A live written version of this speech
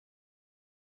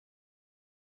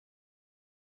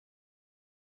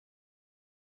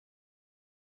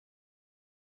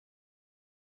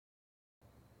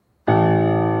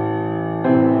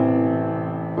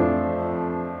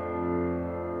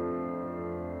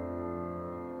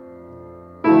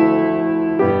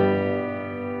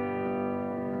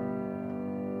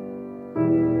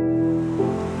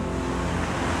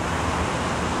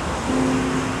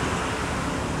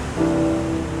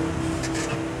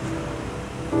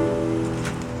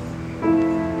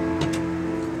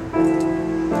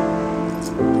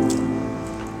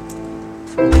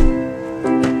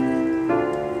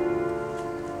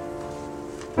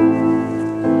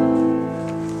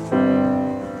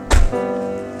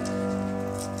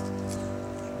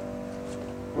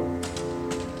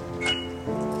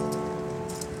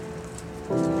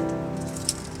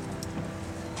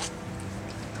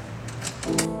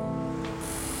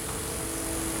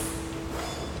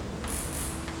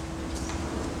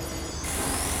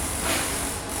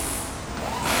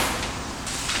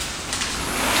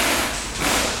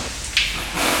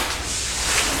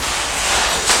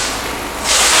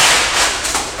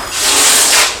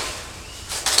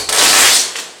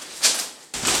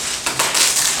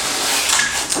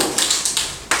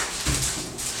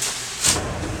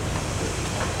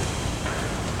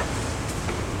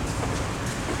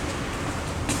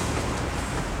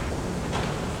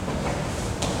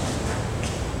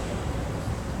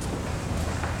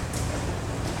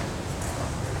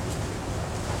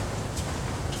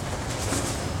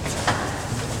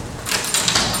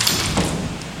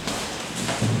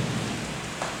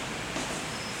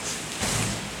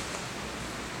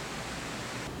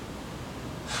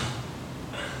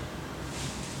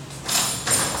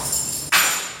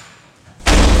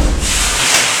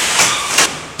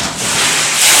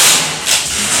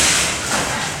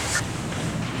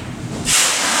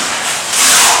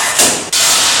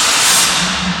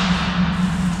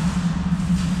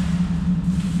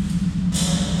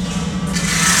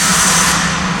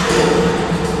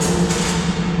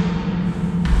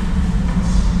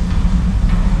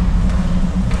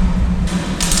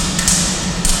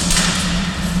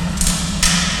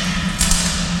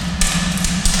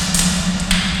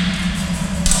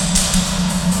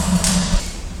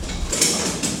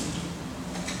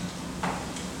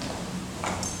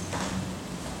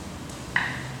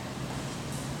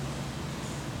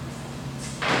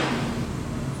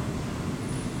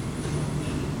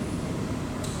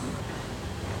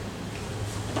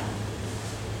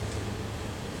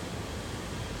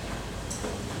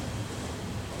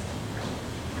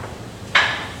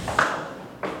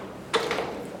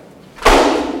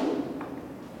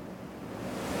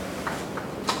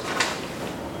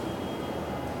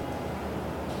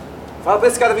Fala pra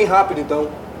esse cara vir rápido, então.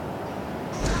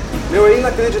 Meu, é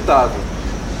inacreditável.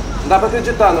 Não dá pra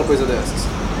acreditar numa coisa dessas.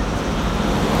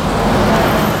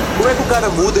 Como é que o cara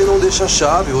muda e não deixa a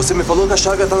chave? Você me falou que a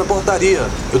chave ia estar na portaria.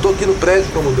 Eu tô aqui no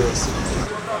prédio com a mudança.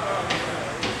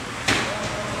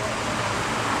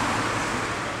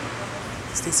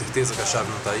 Você tem certeza que a chave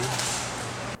não tá aí?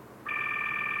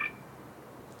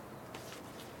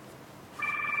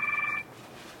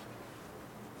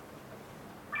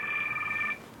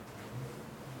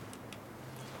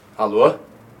 Alô?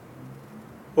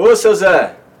 Ô, seu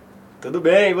Zé! Tudo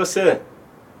bem, e você?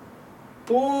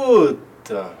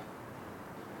 Puta!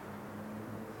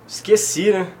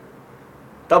 Esqueci, né?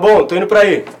 Tá bom, tô indo pra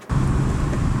aí.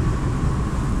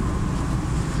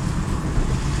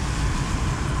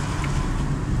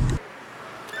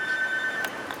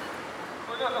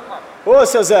 Ô,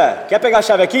 seu Zé, quer pegar a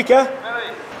chave aqui, quer?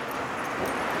 Peraí.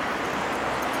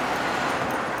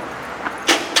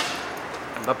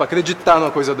 Não dá pra acreditar numa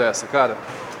coisa dessa, cara.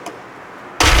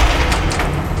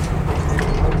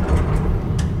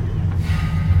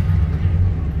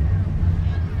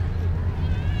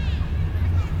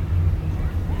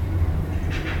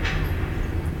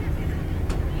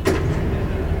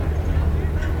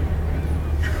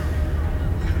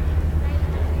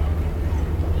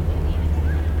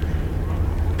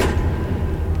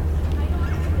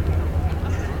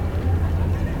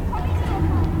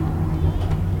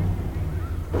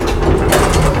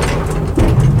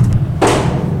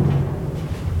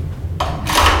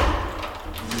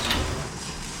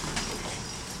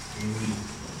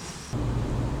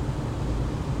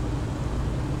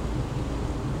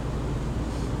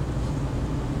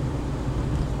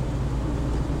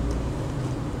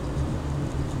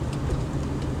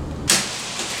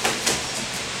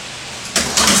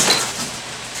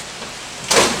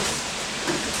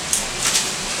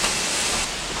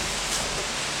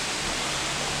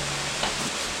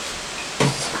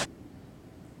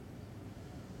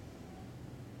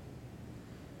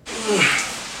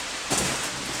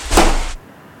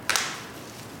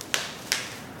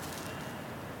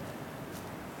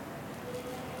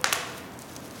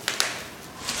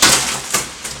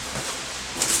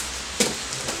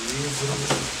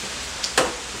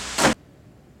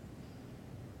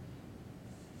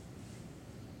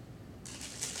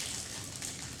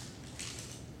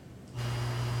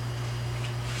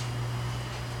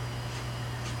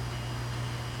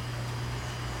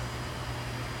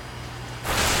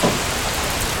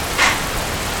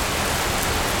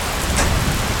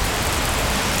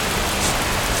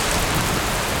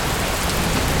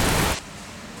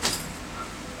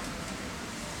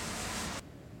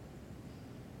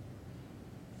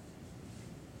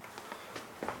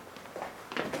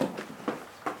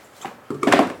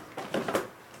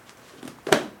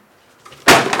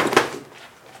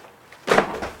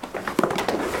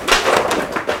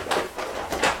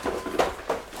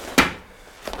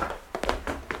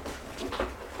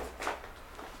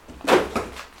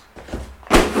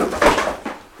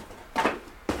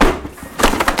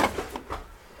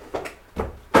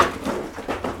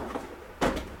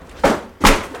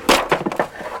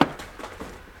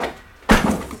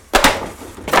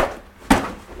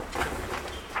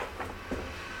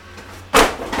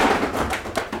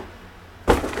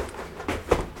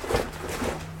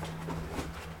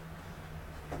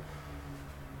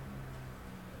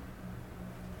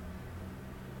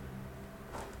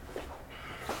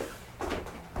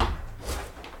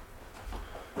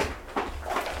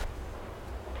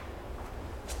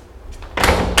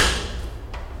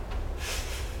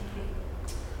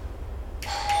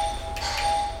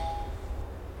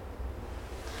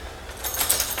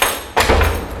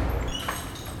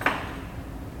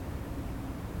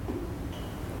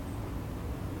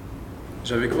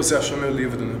 Já vi que você achou meu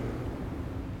livro, né?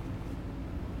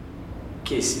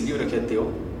 Que esse livro aqui é teu?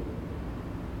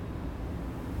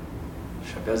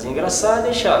 Chapeuzinho engraçado,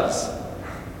 hein, Chaves?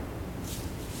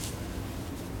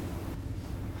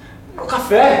 Meu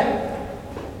café!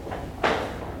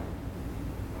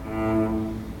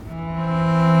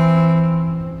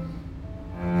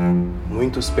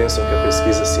 Muitos pensam que a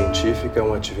pesquisa científica é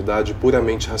uma atividade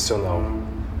puramente racional,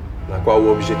 na qual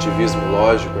o objetivismo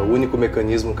lógico é o único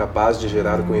mecanismo capaz de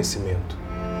gerar conhecimento.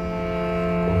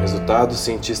 Como resultado, os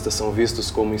cientistas são vistos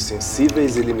como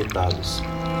insensíveis e limitados,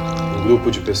 um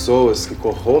grupo de pessoas que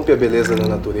corrompe a beleza da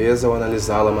natureza ao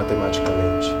analisá-la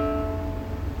matematicamente.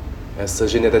 Essa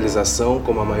generalização,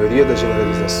 como a maioria das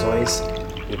generalizações,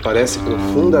 me parece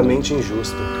profundamente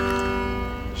injusta,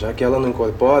 já que ela não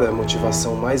incorpora a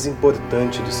motivação mais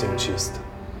importante do cientista,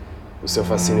 o seu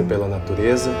fascínio pela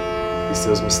natureza e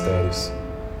seus mistérios.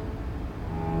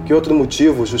 O Que outro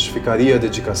motivo justificaria a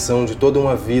dedicação de toda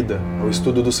uma vida ao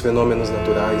estudo dos fenômenos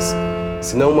naturais,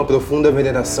 senão uma profunda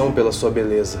veneração pela sua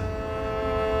beleza?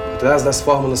 Por trás das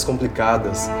fórmulas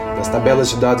complicadas, das tabelas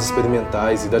de dados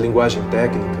experimentais e da linguagem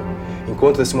técnica,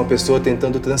 encontra-se uma pessoa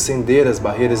tentando transcender as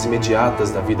barreiras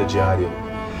imediatas da vida diária,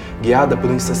 guiada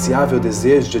por um insaciável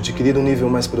desejo de adquirir um nível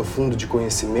mais profundo de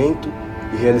conhecimento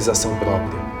e realização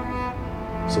própria.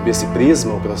 Sob esse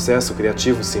prisma, o processo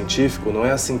criativo científico não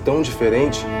é assim tão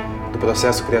diferente do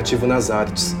processo criativo nas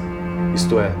artes,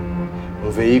 isto é, um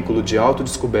veículo de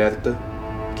autodescoberta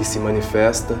que se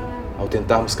manifesta ao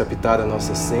tentarmos captar a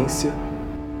nossa essência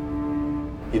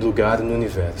e lugar no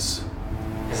universo.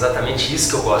 Exatamente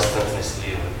isso que eu gosto tanto nesse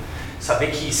livro.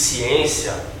 Saber que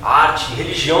ciência, arte e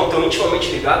religião estão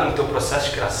intimamente ligados no teu processo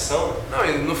de criação. Não,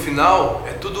 e no final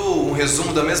é tudo um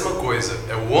resumo da mesma coisa.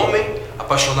 É o homem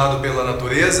apaixonado pela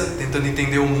natureza, tentando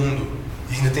entender o mundo.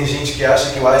 E ainda tem gente que acha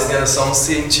que o Einstein era só um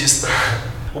cientista.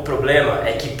 O problema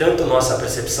é que tanto nossa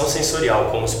percepção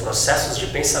sensorial como os processos de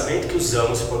pensamento que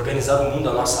usamos para organizar o mundo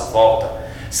à nossa volta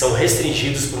são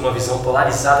restringidos por uma visão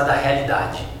polarizada da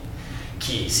realidade,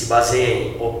 que se baseia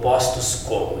em opostos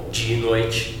como dia e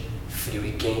noite, frio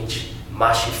e quente,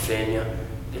 macho e fêmea,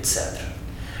 etc.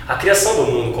 A criação do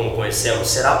mundo como conhecemos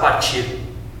se dá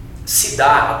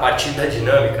a partir da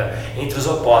dinâmica entre os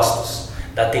opostos,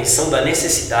 da tensão da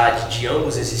necessidade de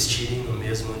ambos existirem no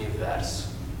mesmo universo.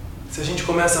 Se a gente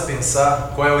começa a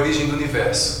pensar qual é a origem do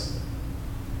universo,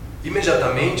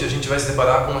 imediatamente a gente vai se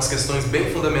deparar com umas questões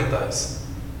bem fundamentais.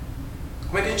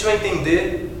 Como é que a gente vai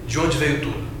entender de onde veio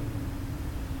tudo?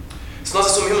 Se nós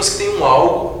assumirmos que tem um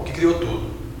algo que criou tudo,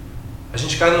 a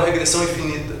gente cai numa regressão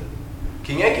infinita.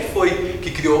 Quem é que foi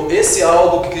que criou esse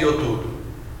algo que criou tudo?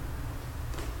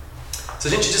 Se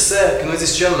a gente disser que não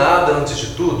existia nada antes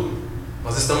de tudo,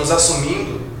 nós estamos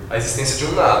assumindo a existência de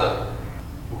um nada,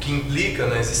 o que implica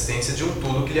na existência de um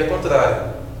tudo que lhe é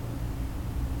contrário.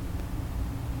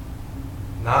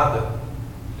 Nada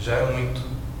já é muito.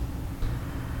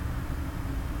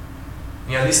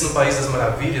 Em Alice no País das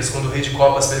Maravilhas, quando o rei de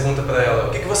Copas pergunta para ela: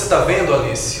 "O que você está vendo,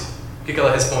 Alice?", o que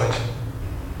ela responde?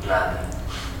 Nada.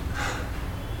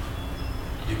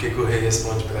 E o que o rei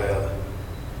responde para ela?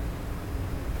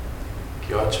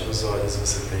 Que ótimos olhos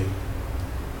você tem.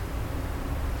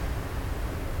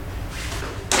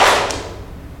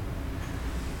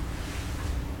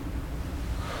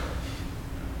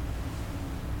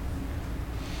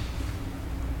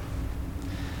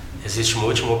 Existe uma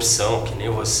última opção que nem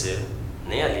você,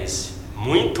 nem Alice,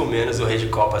 muito menos o rei de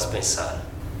Copas pensaram.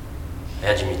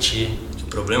 É admitir que o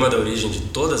problema da origem de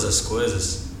todas as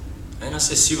coisas é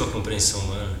inacessível à compreensão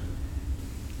humana.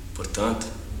 Portanto,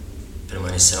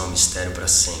 permanecerá um mistério para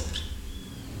sempre.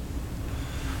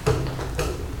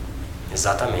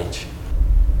 Exatamente.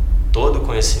 Todo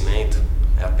conhecimento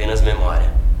é apenas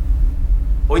memória.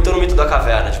 Ou então no mito da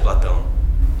caverna de Platão.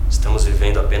 Estamos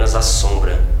vivendo apenas a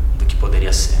sombra do que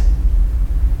poderia ser.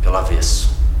 Pelo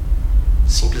avesso.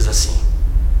 Simples assim.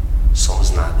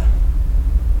 Somos nada.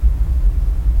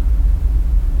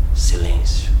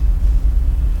 Silêncio.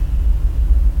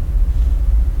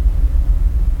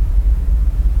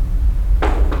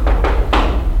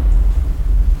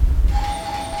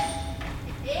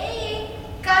 Ei,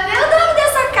 cadê o dono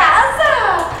dessa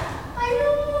casa? Ai,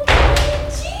 não, que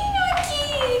bonitinho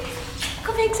aqui.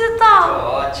 Como é que você tá? Tô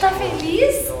ótimo. Tá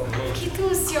feliz? Tô muito. Que tô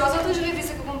ansiosa. Olha a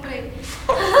revista que eu comprei.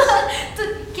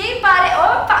 Quem parede...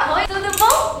 Opa, oi, tudo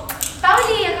bom?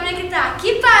 Paulinha, como é que tá?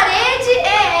 Que parede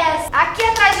é essa? Aqui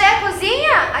atrás já é a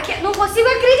cozinha? Aqui... Não consigo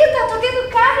acreditar, tô tendo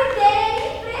cada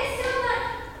ideia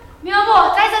impressionante. Meu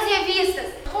amor, traz as revistas.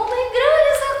 Como é grande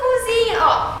essa cozinha.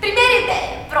 Ó, primeira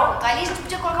ideia, pronto. Ali a gente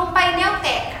podia colocar um painel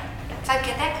teca. Sabe o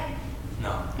que é teca?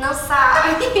 Não. Não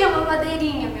sabe? É uma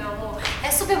madeirinha, meu amor.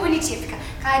 É super bonitinha, fica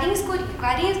clarinha, escurinha,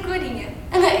 clarinha, escurinha.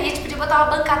 E a gente podia botar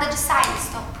uma bancada de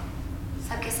Silestone.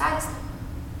 Sabe o que é Silestone?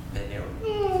 Pneu.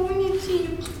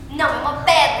 Bonitinho. Não, é uma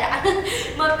pedra.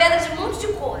 Uma pedra de um monte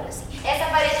de cor, assim. Essa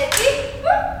parede aqui,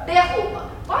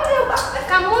 derruba. Pode derrubar, vai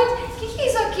ficar muito... O que é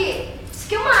isso aqui? Isso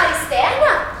aqui é uma área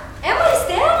externa? É uma área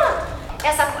externa?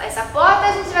 Essa porta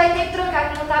a gente vai ter que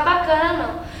trocar, que não tá bacana,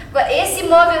 não. Agora, esse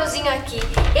móvelzinho aqui,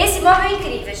 esse móvel é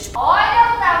incrível, gente.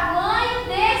 Olha o tamanho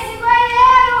desse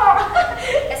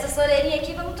banheiro! Essa soleirinha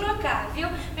aqui vamos trocar, viu?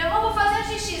 Meu amor, vou fazer um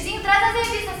xixizinho, traz as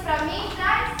revistas pra mim,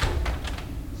 traz.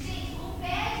 Gente, o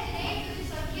pé direito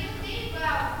disso aqui não tem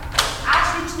igual.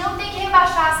 Acho que a gente não tem que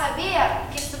rebaixar, sabia?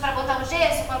 Porque isso pra botar um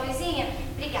gesso com a luzinha.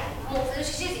 Obrigada, vamos fazer um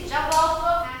xixizinho, já volto.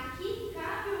 Aqui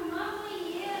cabe uma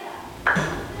banheira.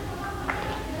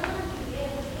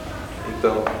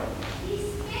 Então,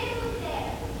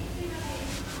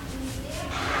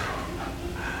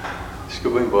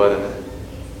 eu vou embora, né?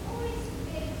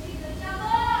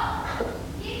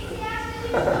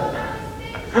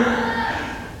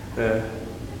 É.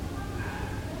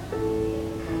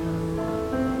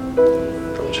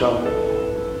 Então, tchau.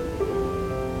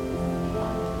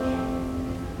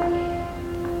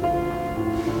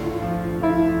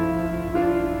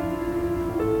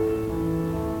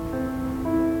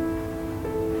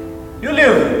 E o livro?